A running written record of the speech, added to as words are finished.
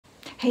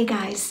Hey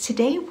guys,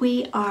 today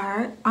we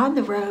are on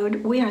the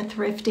road, we are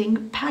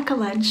thrifting, pack a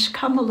lunch,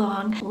 come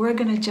along. We're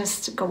gonna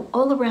just go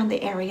all around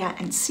the area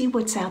and see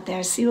what's out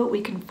there, see what we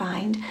can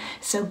find.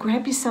 So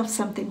grab yourself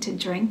something to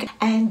drink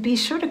and be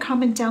sure to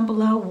comment down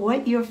below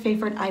what your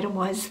favorite item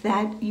was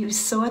that you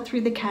saw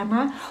through the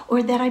camera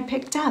or that I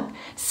picked up.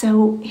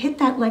 So hit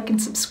that like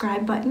and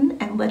subscribe button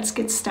and let's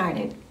get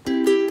started.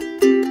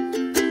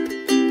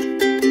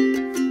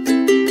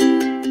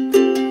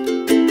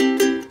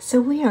 So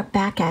we are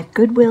back at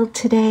Goodwill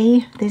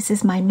today. This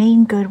is my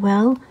main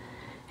Goodwill,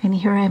 and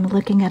here I'm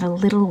looking at a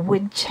little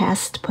wood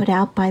chest put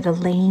out by the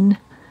Lane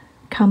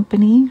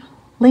company.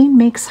 Lane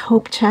makes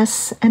Hope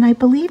chests, and I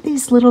believe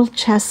these little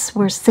chests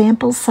were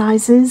sample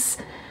sizes.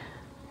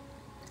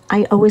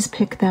 I always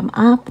pick them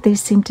up. They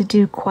seem to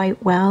do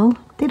quite well.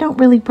 They don't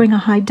really bring a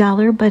high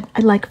dollar, but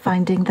I like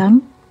finding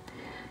them.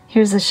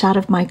 Here's a shot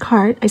of my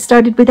cart. I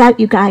started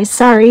without you guys,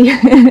 sorry.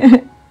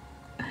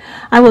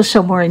 I will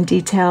show more in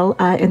detail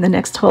in the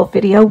next haul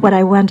video what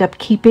I wound up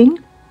keeping.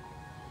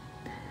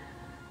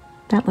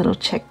 That little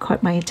chick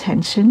caught my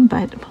attention,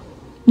 but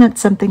not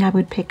something I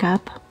would pick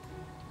up.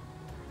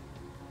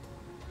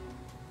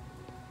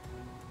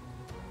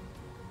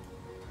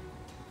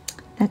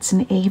 That's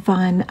an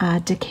Avon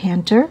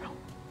decanter.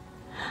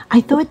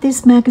 I thought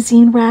this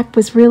magazine rack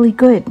was really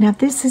good. Now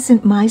this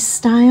isn't my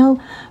style,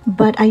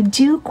 but I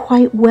do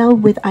quite well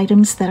with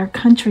items that are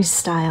country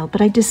style.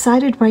 But I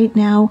decided right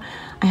now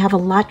I have a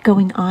lot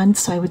going on,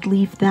 so I would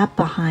leave that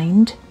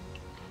behind.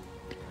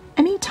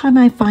 Anytime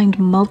I find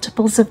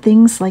multiples of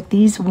things like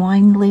these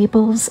wine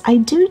labels, I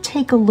do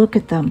take a look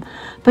at them.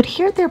 But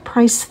here they're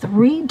priced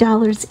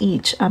 $3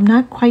 each. I'm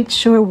not quite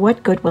sure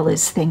what Goodwill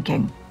is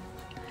thinking.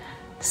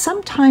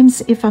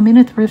 Sometimes if I'm in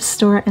a thrift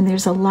store and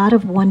there's a lot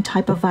of one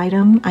type of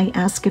item, I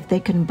ask if they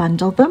can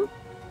bundle them.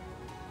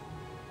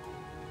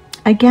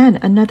 Again,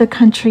 another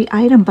country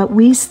item, but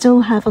we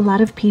still have a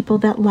lot of people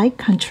that like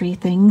country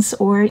things,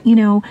 or, you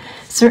know,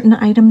 certain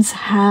items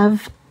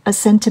have a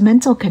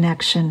sentimental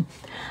connection.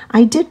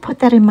 I did put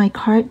that in my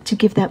cart to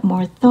give that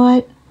more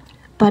thought,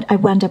 but I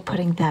wound up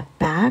putting that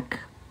back.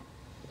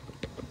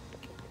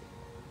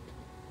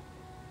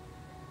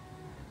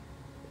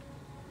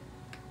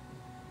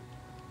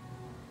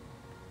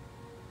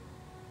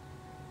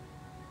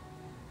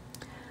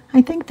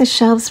 I think the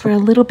shelves were a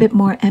little bit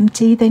more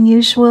empty than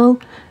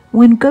usual.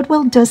 When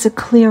Goodwill does a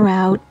clear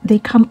out, they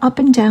come up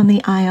and down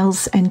the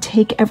aisles and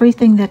take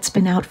everything that's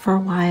been out for a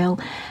while,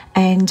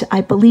 and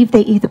I believe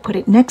they either put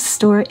it next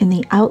door in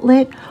the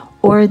outlet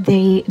or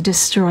they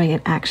destroy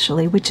it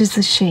actually, which is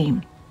a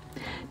shame.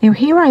 Now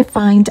here I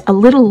find a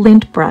little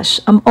lint brush.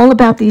 I'm all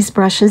about these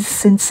brushes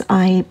since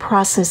I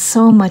process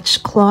so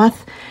much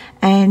cloth,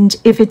 and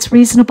if it's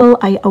reasonable,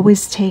 I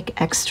always take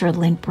extra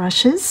lint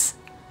brushes.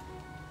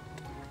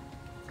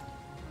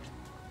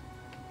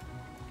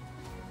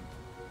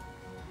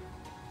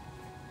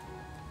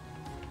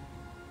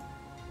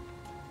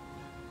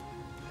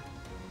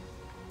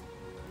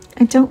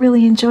 I don't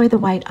really enjoy the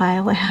white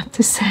aisle, I have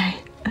to say.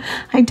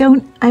 I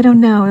don't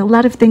know. A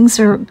lot of things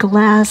are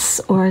glass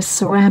or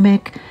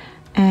ceramic,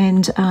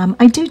 and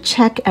I do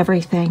check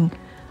everything,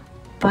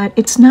 but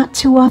it's not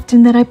too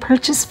often that I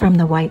purchase from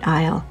the white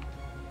aisle.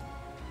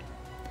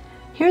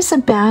 Here's a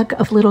bag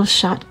of little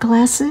shot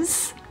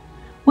glasses.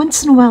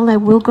 Once in a while I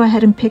will go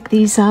ahead and pick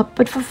these up,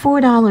 but for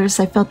 $4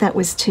 I felt that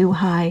was too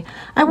high.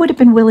 I would have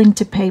been willing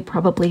to pay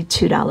probably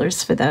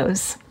 $2 for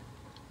those.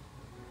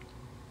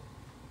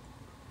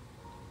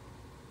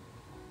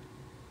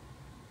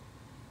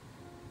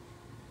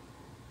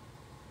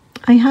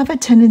 I have a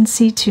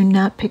tendency to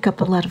not pick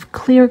up a lot of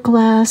clear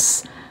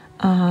glass,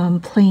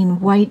 plain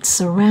white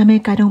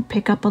ceramic I don't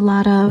pick up a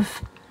lot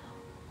of.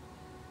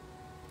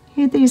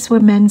 Here, these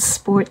were men's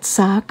sports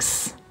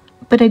socks,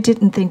 but I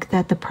didn't think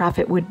that the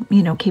profit would,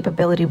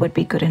 capability would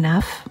be good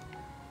enough.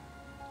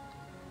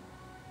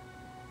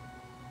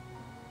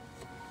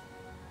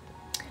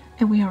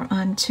 And we are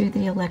on to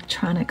the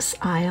electronics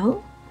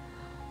aisle.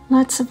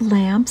 Lots of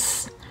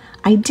lamps.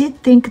 I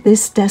did think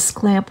this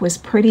desk lamp was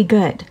pretty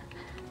good.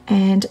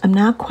 And I'm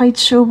not quite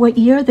sure what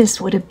year this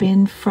would have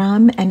been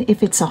from, and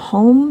if it's a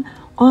home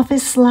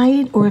office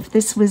light or if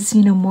this was,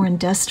 more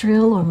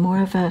industrial or more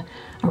of a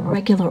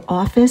regular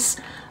office.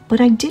 But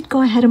I did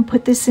go ahead and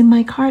put this in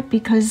my cart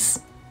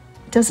because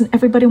doesn't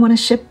everybody want to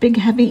ship big,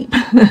 heavy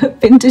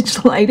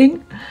vintage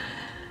lighting?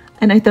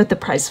 And I thought the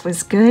price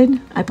was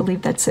good. I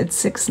believe that said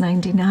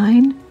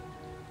 $6.99.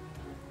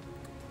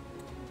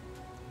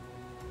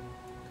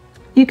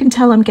 You can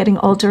tell I'm getting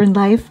older in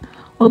life.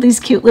 All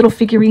these cute little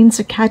figurines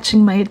are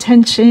catching my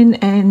attention,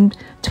 and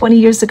 20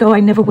 years ago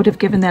I never would have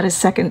given that a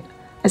second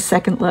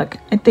look.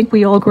 I think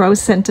we all grow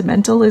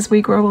sentimental as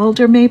we grow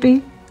older,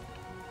 maybe.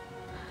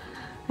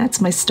 That's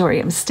my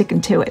story. I'm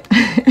sticking to it.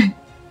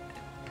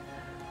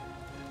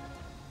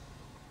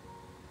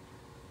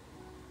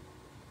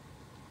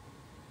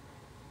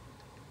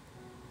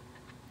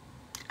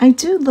 I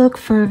do look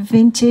for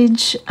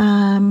vintage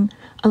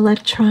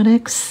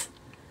electronics,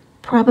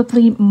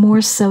 probably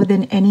more so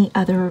than any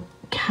other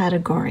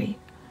category.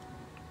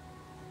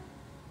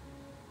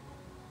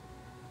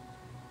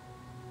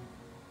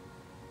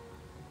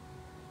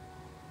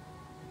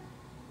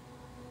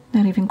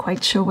 Not even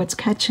quite sure what's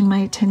catching my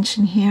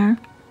attention here.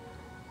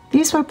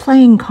 These were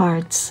playing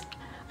cards.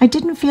 I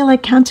didn't feel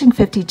like counting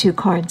 52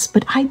 cards,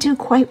 but I do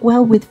quite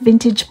well with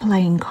vintage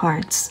playing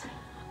cards.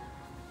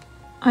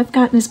 I've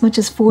gotten as much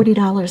as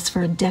 $40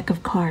 for a deck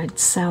of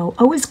cards, so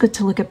always good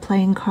to look at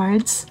playing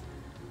cards.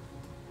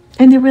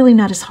 And they're really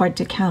not as hard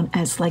to count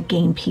as like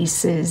game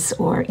pieces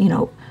or, you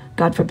know,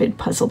 God forbid,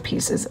 puzzle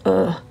pieces.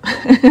 Ugh.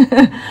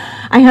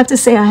 I have to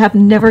say I have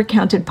never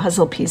counted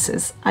puzzle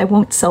pieces. I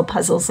won't sell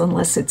puzzles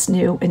unless it's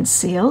new and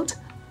sealed.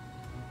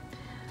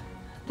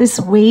 This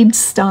Wade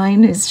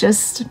Stein is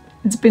just,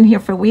 it's been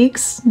here for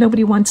weeks.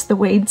 Nobody wants the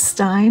Wade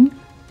Stein.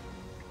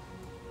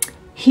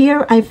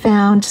 Here I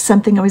found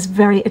something I was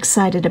very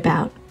excited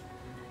about.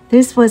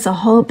 This was a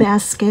whole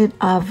basket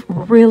of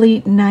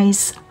really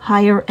nice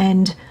higher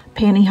end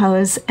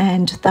pantyhose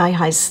and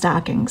thigh-high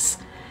stockings.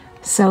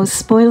 So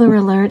spoiler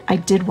alert, I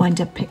did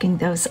wind up picking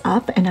those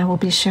up, and I will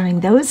be sharing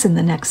those in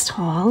the next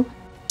haul.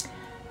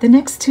 The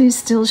next two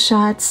still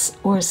shots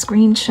or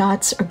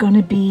screenshots are going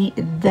to be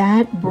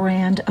that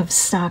brand of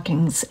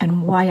stockings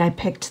and why I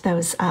picked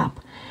those up.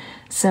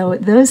 So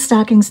those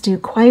stockings do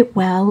quite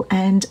well,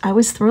 and I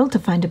was thrilled to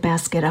find a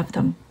basket of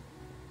them.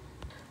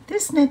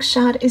 This next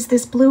shot is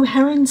this blue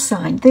heron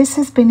sign. This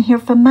has been here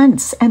for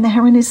months, and the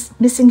heron is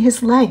missing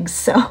his legs,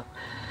 so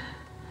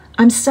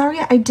I'm sorry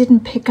I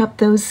didn't pick up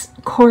those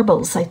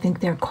corbels, I think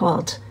they're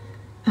called.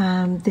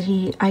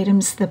 The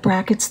items, the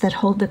brackets that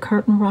hold the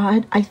curtain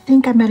rod. I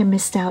think I might have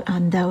missed out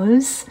on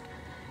those.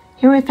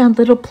 Here I found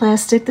little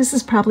plastic. This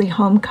is probably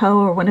Homeco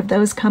or one of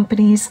those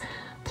companies.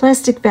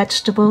 Plastic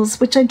vegetables,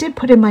 which I did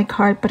put in my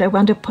cart, but I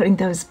wound up putting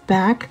those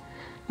back.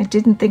 I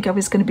didn't think I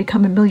was going to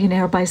become a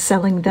millionaire by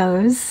selling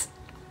those.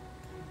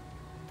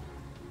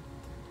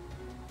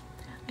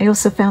 I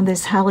also found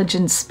this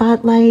halogen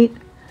spotlight,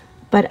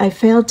 but I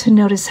failed to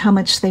notice how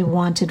much they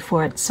wanted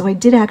for it. So I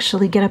did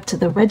actually get up to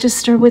the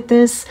register with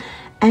this,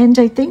 and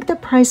I think the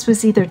price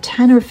was either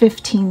 $10 or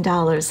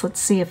 $15. Let's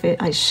see if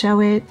I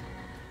show it.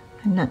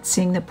 I'm not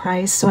seeing the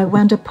price, so I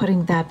wound up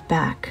putting that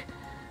back.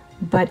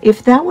 But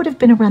if that would have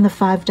been around the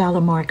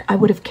 $5 mark, I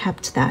would have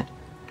kept that.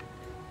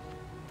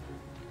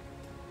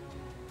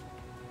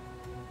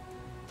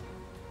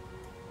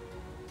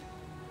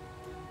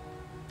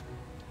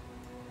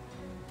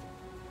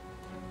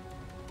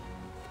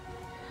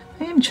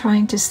 I am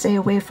trying to stay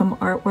away from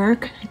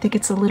artwork. I think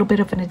it's a little bit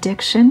of an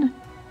addiction.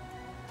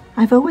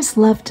 I've always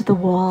loved the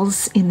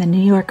walls in the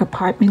New York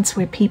apartments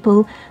where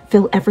people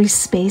fill every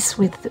space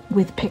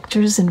with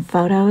pictures and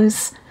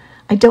photos.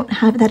 I don't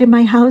have that in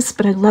my house,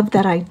 but I love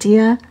that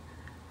idea.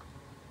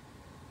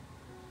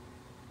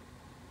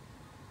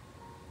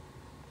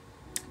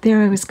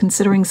 There I was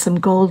considering some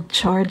gold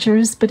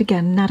chargers, but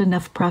again, not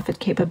enough profit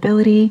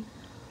capability.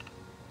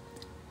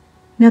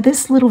 Now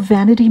this little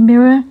vanity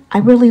mirror, I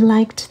really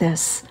liked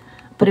this,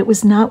 but it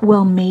was not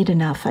well made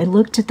enough. I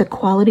looked at the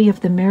quality of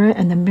the mirror,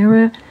 and the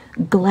mirror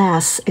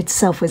glass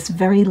itself was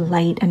very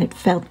light and it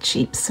felt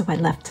cheap, so I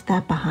left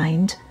that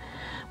behind.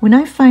 When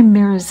I find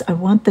mirrors, I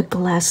want the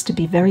glass to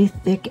be very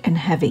thick and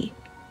heavy.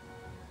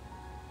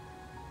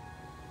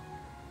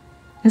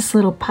 This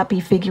little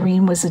puppy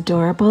figurine was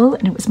adorable,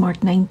 and it was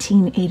marked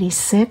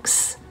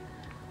 1986.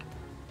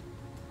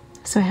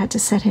 So I had to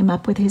set him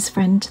up with his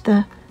friend,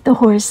 the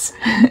horse,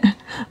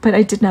 but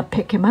I did not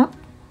pick him up.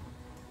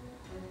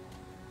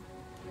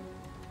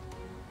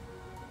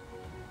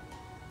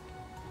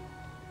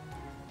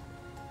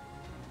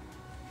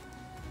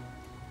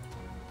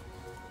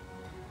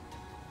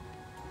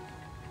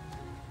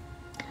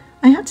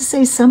 I have to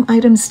say some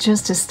items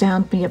just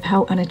astound me of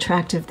how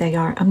unattractive they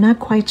are. I'm not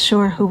quite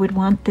sure who would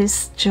want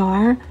this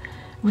jar.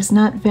 It was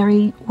not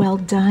very well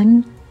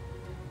done,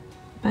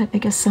 but I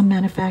guess some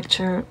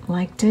manufacturer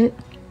liked it.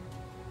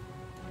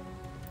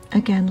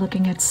 Again,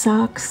 looking at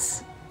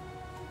socks.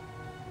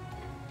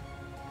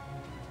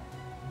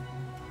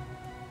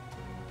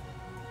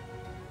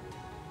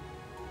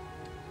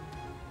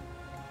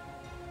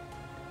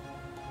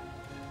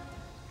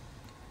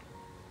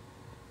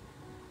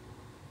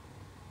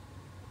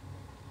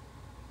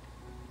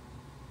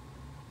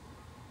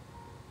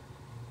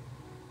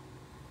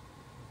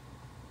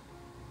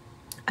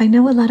 I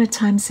know a lot of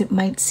times it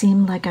might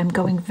seem like I'm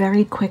going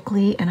very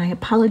quickly, and I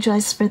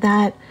apologize for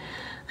that.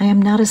 I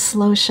am not a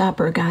slow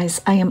shopper,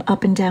 guys. I am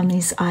up and down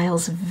these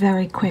aisles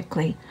very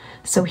quickly.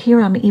 So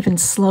here I'm even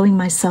slowing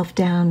myself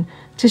down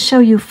to show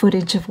you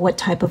footage of what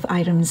type of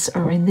items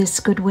are in this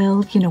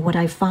Goodwill, you know, what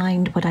I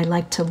find, what I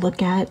like to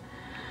look at.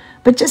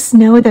 But just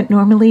know that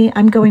normally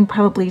I'm going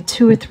probably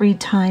 2 or 3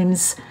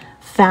 times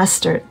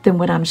faster than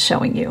what I'm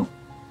showing you.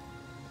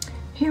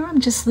 Here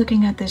I'm just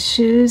looking at the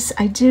shoes.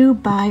 I do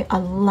buy a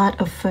lot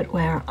of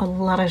footwear, a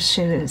lot of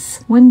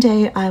shoes. One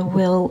day I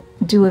will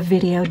do a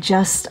video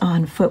just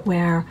on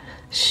footwear,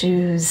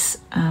 shoes,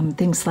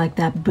 things like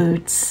that,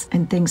 boots,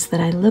 and things that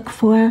I look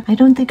for. I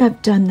don't think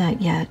I've done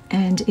that yet.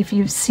 And if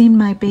you've seen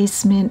my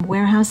basement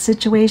warehouse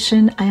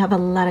situation, I have a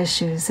lot of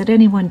shoes. At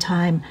any one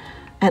time,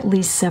 at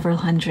least several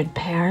hundred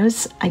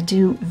pairs. I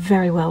do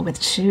very well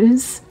with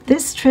shoes.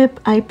 This trip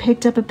I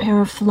picked up a pair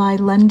of Fly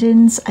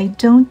Londons. I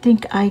don't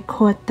think I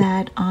caught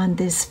that on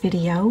this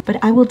video,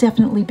 but I will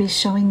definitely be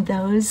showing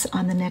those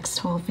on the next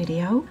haul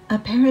video. A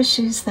pair of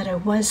shoes that I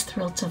was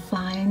thrilled to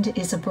find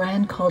is a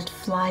brand called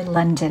Fly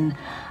London.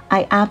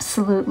 I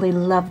absolutely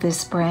love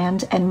this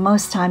brand, and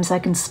most times I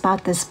can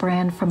spot this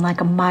brand from like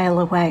a mile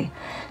away.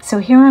 So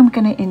here I'm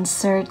going to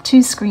insert 2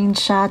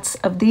 screenshots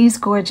of these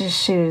gorgeous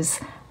shoes.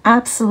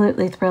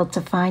 Absolutely thrilled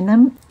to find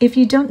them. If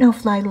you don't know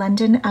Fly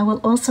London, I will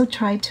also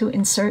try to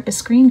insert a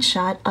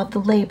screenshot of the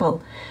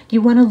label.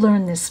 You want to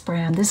learn this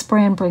brand. This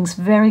brand brings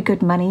very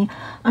good money.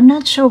 I'm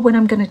not sure what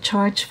I'm going to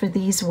charge for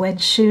these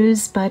wedge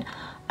shoes, but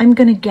I'm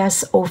going to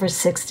guess over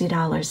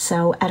 $60.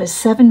 So at a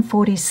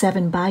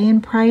 $7.47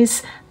 buy-in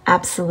price,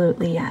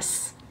 absolutely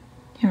yes.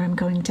 Here I'm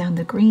going down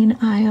the green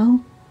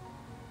aisle.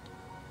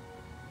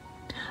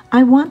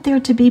 I want there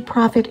to be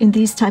profit in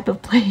these type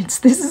of plates.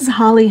 This is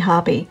Holly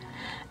Hobby.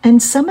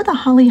 And some of the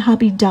Holly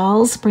Hobby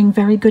dolls bring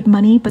very good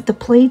money, but the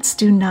plates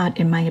do not,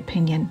 in my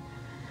opinion.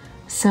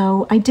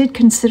 So I did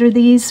consider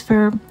these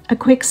for a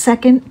quick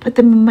second, put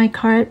them in my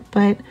cart,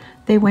 but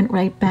they went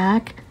right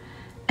back.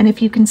 And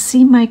if you can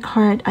see my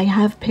cart, I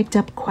have picked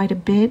up quite a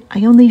bit.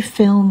 I only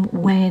film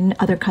when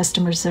other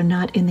customers are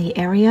not in the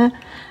area,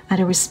 out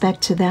of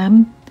respect to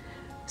them.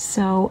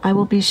 So I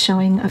will be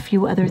showing a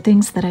few other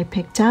things that I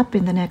picked up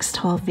in the next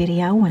haul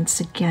video once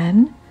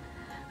again.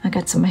 I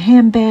got some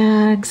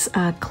handbags,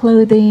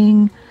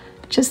 clothing,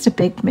 just a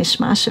big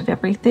mishmash of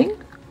everything.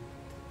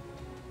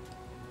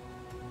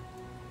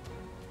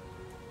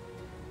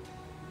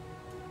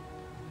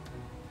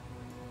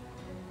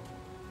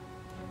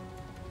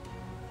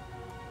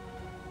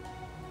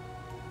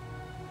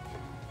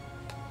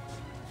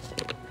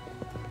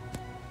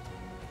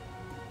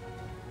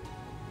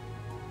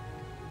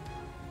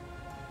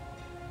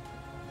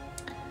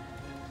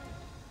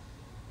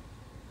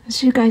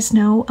 As you guys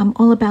know, I'm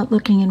all about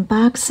looking in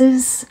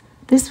boxes.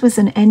 This was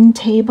an end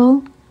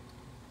table.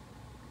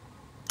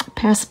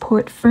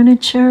 Passport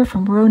furniture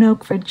from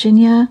Roanoke,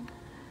 Virginia.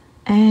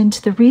 And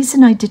the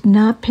reason I did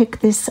not pick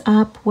this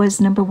up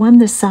was number 1,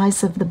 the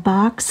size of the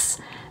box.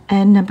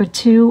 And number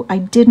 2, I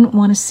didn't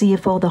want to see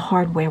if all the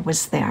hardware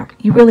was there.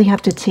 You really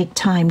have to take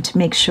time to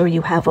make sure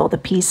you have all the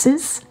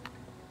pieces.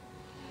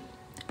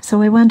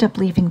 So I wound up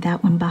leaving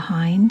that one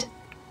behind.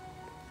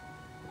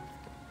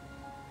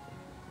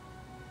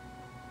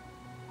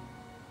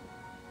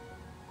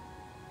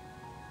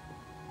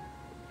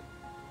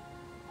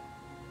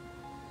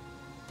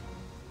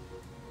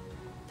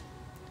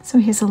 So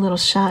here's a little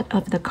shot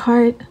of the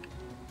cart.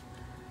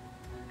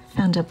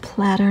 Found a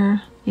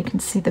platter. You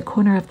can see the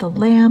corner of the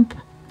lamp.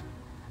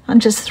 I'm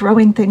just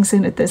throwing things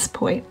in at this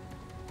point.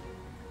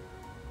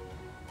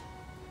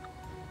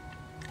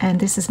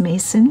 And this is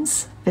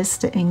Mason's,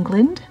 Vista,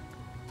 England.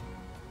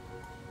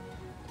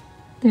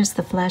 There's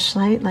the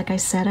flashlight, like I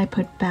said, I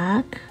put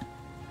back.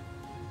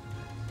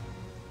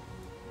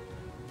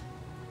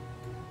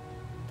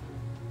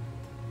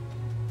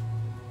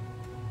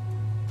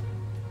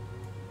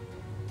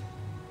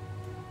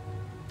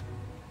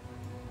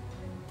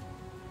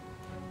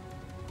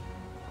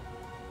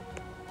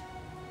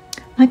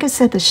 Like I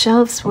said, the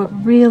shelves were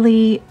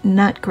really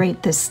not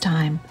great this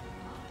time.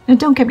 Now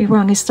don't get me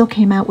wrong, I still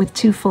came out with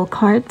 2 full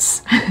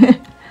carts.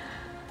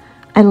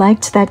 I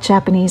liked that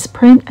Japanese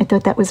print. I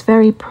thought that was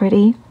very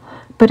pretty.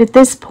 But at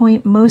this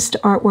point, most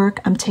artwork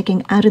I'm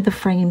taking out of the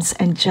frames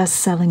and just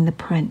selling the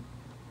print.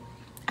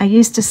 I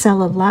used to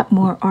sell a lot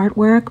more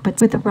artwork, but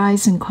with the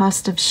rise in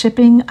cost of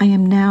shipping, I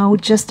am now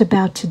just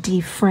about to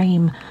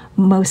deframe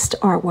most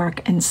artwork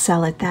and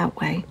sell it that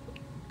way.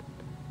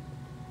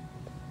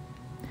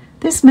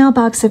 This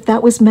mailbox, if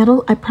that was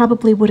metal, I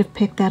probably would have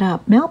picked that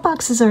up.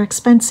 Mailboxes are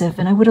expensive,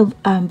 and I would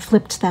have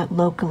flipped that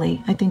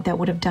locally. I think that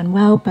would have done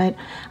well, but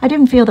I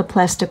didn't feel the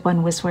plastic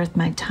one was worth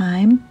my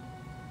time.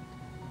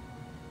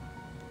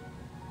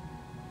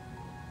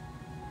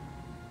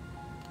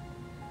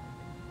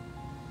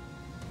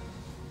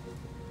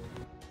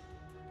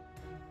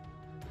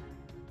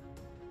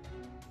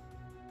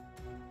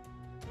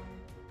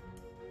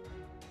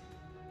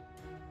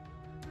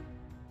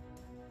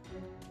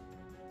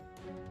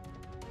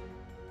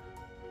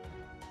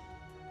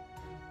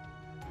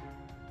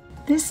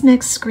 This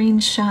next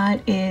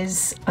screenshot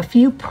is a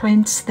few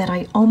prints that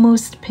I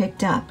almost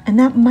picked up, and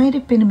that might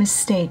have been a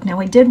mistake. Now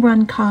I did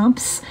run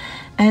comps,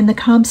 and the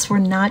comps were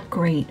not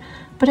great,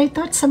 but I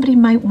thought somebody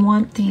might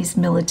want these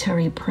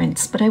military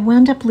prints, but I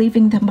wound up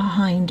leaving them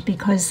behind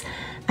because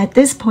at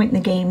this point in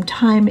the game,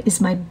 time is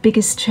my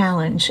biggest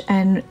challenge,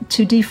 and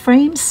to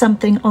deframe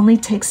something only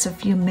takes a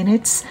few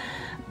minutes,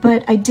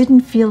 but I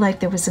didn't feel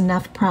like there was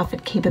enough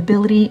profit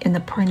capability in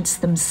the prints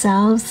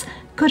themselves.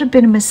 Could have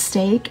been a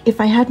mistake. If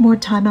I had more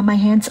time on my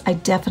hands, I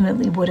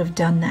definitely would have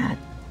done that.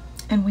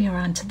 And we are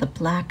onto the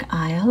black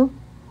aisle.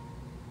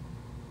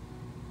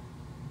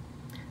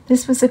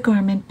 This was a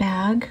garment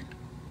bag.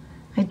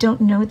 I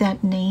don't know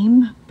that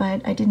name,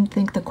 but I didn't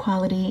think the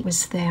quality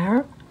was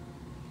there.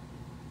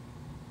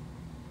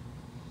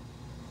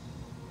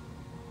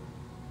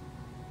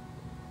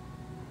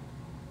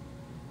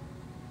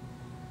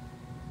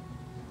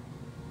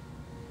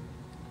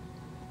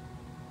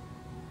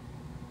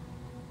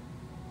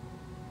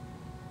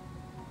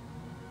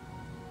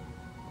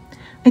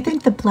 I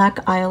think the black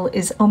aisle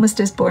is almost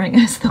as boring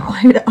as the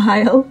white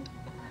aisle.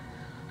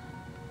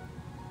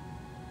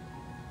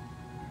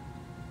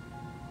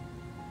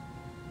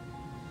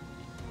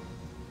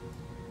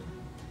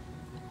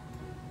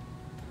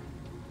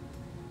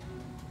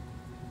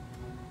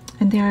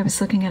 And there I was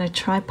looking at a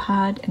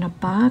tripod in a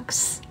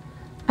box.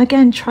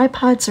 Again,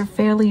 tripods are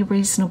fairly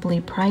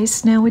reasonably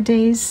priced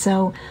nowadays,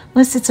 so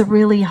unless it's a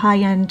really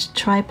high-end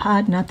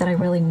tripod, not that I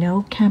really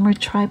know camera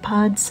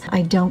tripods,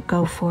 I don't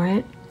go for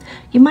it.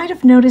 You might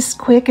have noticed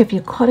quick if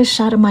you caught a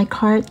shot of my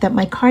cart that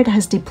my cart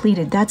has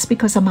depleted. That's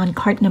because I'm on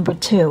cart number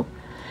 2.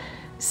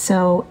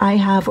 So I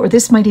have, or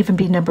this might even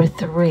be number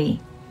 3.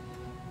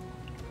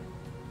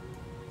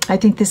 I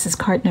think this is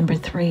cart number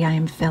 3 I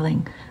am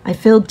filling. I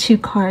filled 2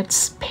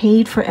 carts,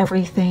 paid for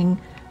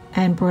everything,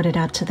 and brought it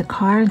out to the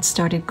car and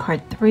started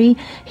cart 3.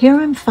 Here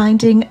I'm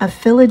finding a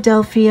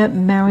Philadelphia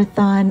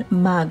Marathon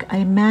mug. I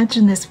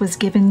imagine this was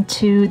given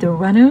to the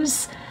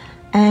runners,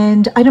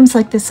 and items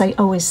like this I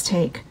always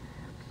take.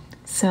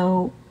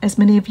 So, as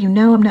many of you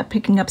know, I'm not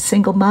picking up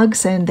single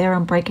mugs, and there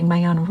I'm breaking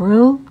my own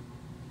rule.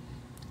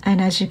 And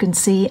as you can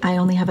see, I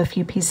only have a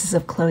few pieces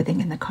of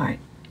clothing in the cart.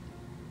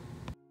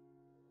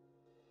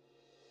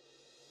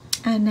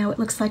 And now it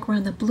looks like we're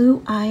on the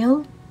blue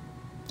aisle.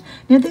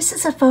 Now this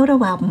is a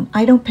photo album.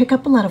 I don't pick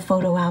up a lot of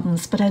photo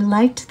albums, but I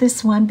liked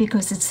this one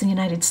because it's the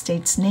United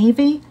States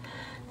Navy.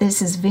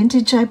 This is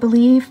vintage, I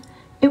believe.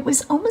 It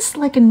was almost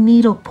like a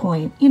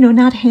needlepoint, you know,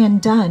 not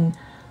hand done,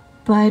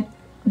 but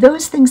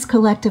those things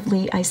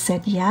collectively, I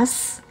said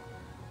yes.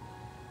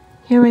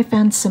 Here I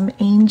found some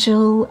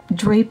angel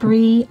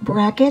drapery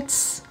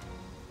brackets,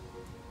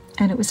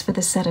 and it was for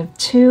the set of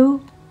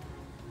 2.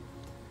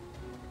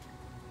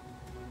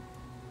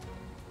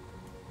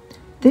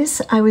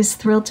 This I was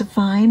thrilled to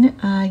find,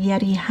 a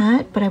Yeti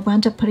hat, but I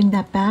wound up putting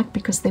that back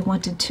because they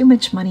wanted too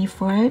much money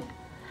for it.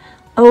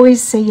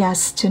 Always say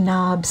yes to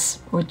knobs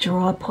or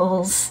draw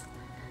pulls.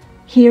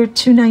 Here,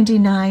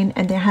 $2.99,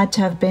 and there had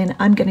to have been,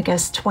 I'm going to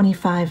guess,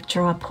 25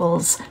 draw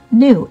pulls,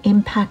 new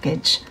in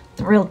package.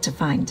 Thrilled to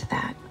find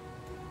that.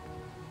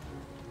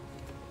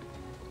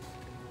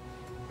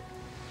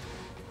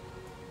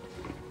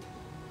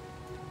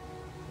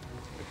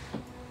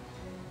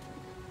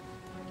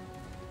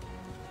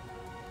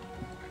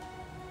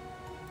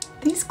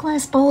 These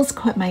glass bowls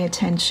caught my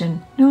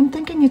attention. No, I'm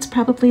thinking it's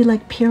probably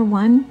like Pier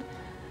 1.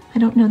 I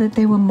don't know that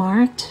they were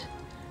marked,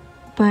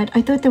 but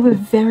I thought they were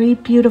very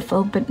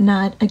beautiful, but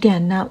not,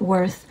 again, not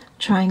worth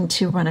trying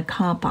to run a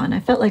comp on. I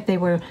felt like they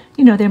were,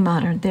 you know, they're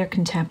modern, they're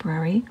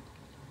contemporary.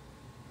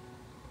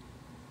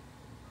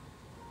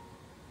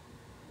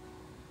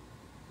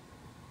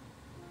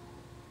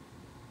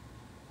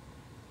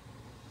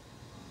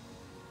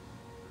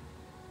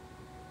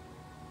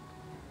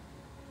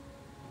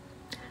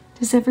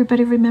 Does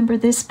everybody remember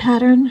this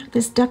pattern,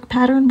 this duck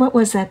pattern? What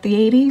was that, the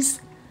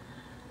 80s?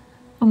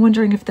 I'm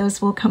wondering if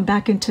those will come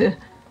back into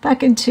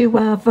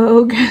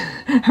vogue.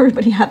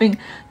 Everybody having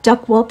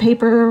duck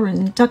wallpaper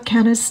and duck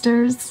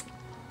canisters.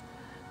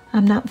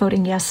 I'm not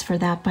voting yes for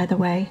that, by the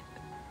way.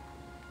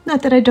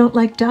 Not that I don't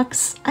like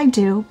ducks, I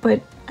do,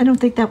 but I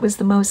don't think that was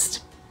the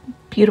most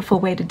beautiful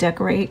way to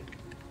decorate.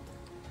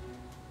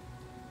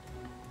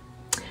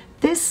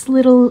 This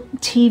little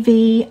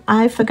TV,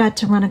 I forgot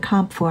to run a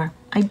comp for.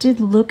 I did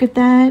look at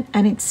that,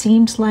 and it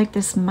seems like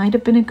this might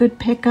have been a good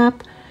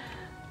pickup.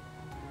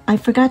 I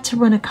forgot to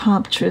run a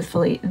comp,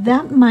 truthfully.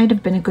 That might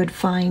have been a good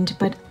find,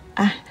 but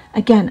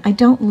again, I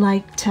don't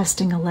like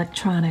testing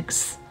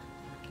electronics.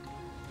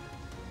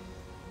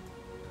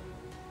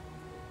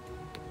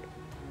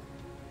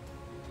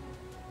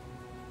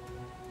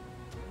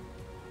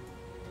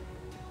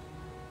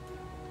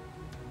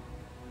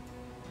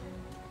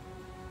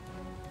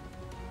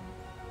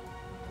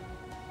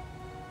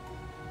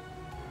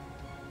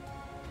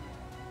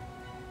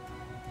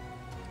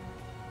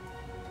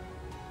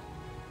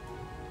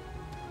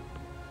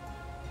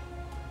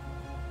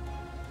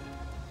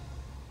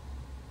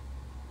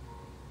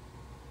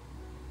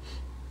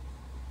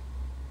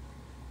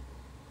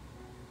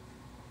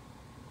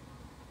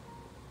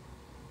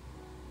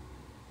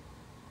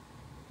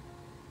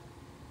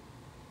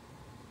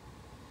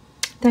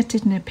 That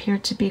didn't appear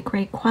to be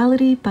great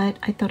quality, but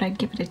I thought I'd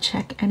give it a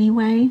check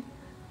anyway.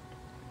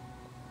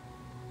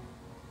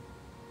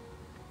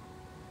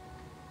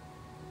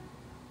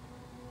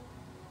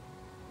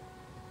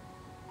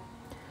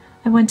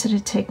 I wanted to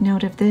take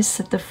note of this,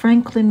 that the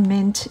Franklin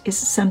Mint is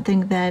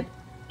something that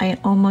I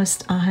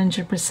almost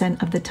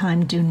 100% of the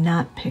time do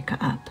not pick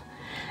up.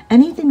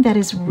 Anything that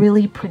is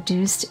really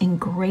produced in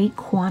great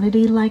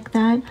quantity like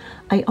that,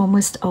 I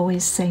almost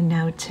always say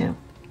no to.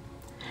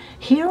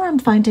 Here I'm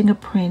finding a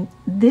print.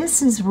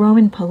 This is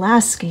Roman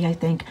Polanski, I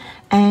think,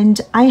 and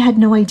I had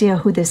no idea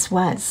who this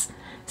was.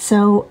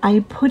 So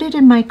I put it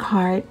in my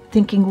cart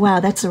thinking,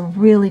 wow, that's a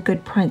really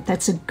good print.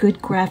 That's a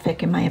good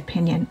graphic in my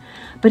opinion.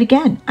 But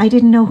again, I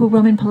didn't know who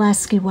Roman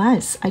Polanski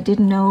was. I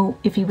didn't know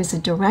if he was a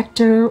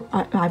director.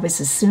 I was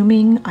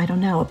assuming, I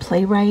don't know, a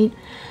playwright.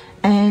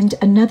 And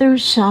another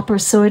shopper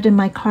saw it in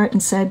my cart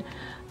and said,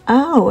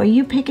 Oh, are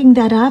you picking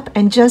that up?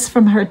 And just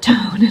from her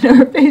tone and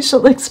her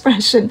facial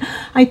expression,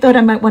 I thought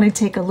I might want to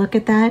take a look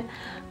at that.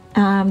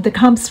 The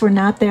comps were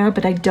not there,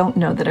 but I don't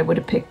know that I would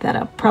have picked that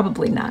up.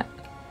 Probably not.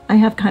 I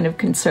have kind of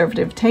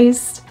conservative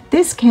taste.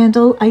 This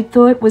candle I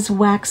thought was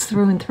wax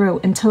through and through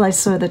until I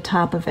saw the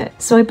top of it.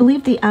 So I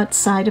believe the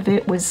outside of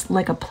it was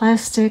like a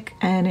plastic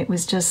and it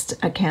was just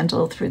a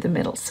candle through the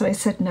middle. So I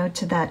said no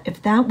to that.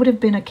 If that would have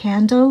been a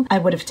candle, I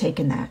would have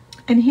taken that.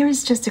 And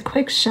here's just a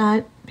quick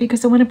shot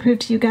because I want to prove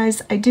to you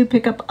guys I do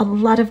pick up a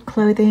lot of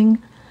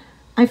clothing.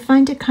 I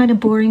find it kind of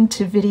boring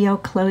to video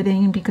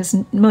clothing because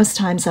most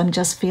times I'm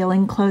just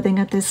feeling clothing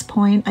at this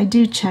point. I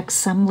do check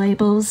some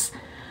labels,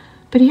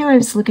 but here I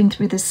was looking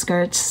through the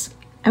skirts.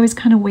 I was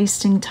kind of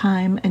wasting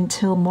time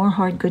until more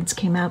hard goods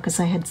came out because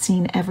I had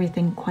seen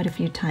everything quite a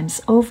few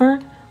times over.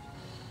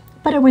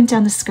 But I went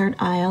down the skirt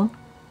aisle.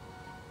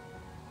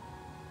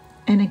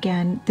 And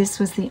again, this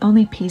was the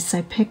only piece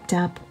I picked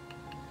up.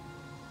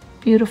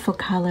 Beautiful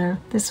color.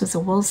 This was a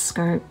wool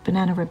skirt,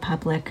 Banana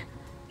Republic,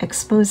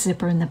 exposed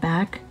zipper in the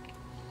back.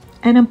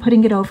 And I'm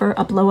putting it over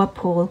a blow-up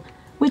pool,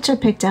 which I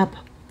picked up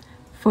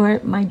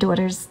for my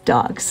daughter's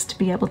dogs to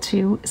be able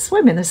to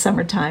swim in the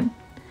summertime.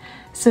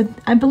 So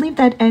I believe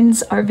that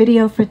ends our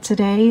video for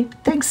today.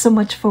 Thanks so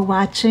much for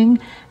watching.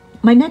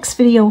 My next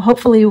video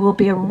hopefully will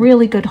be a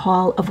really good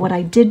haul of what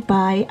I did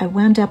buy. I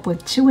wound up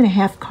with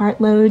 2.5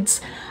 cartloads,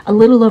 a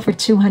little over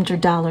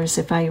 $200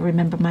 if I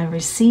remember my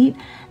receipt.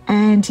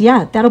 And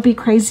yeah, that'll be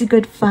crazy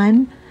good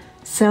fun.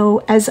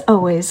 So as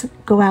always,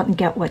 go out and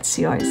get what's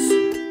yours.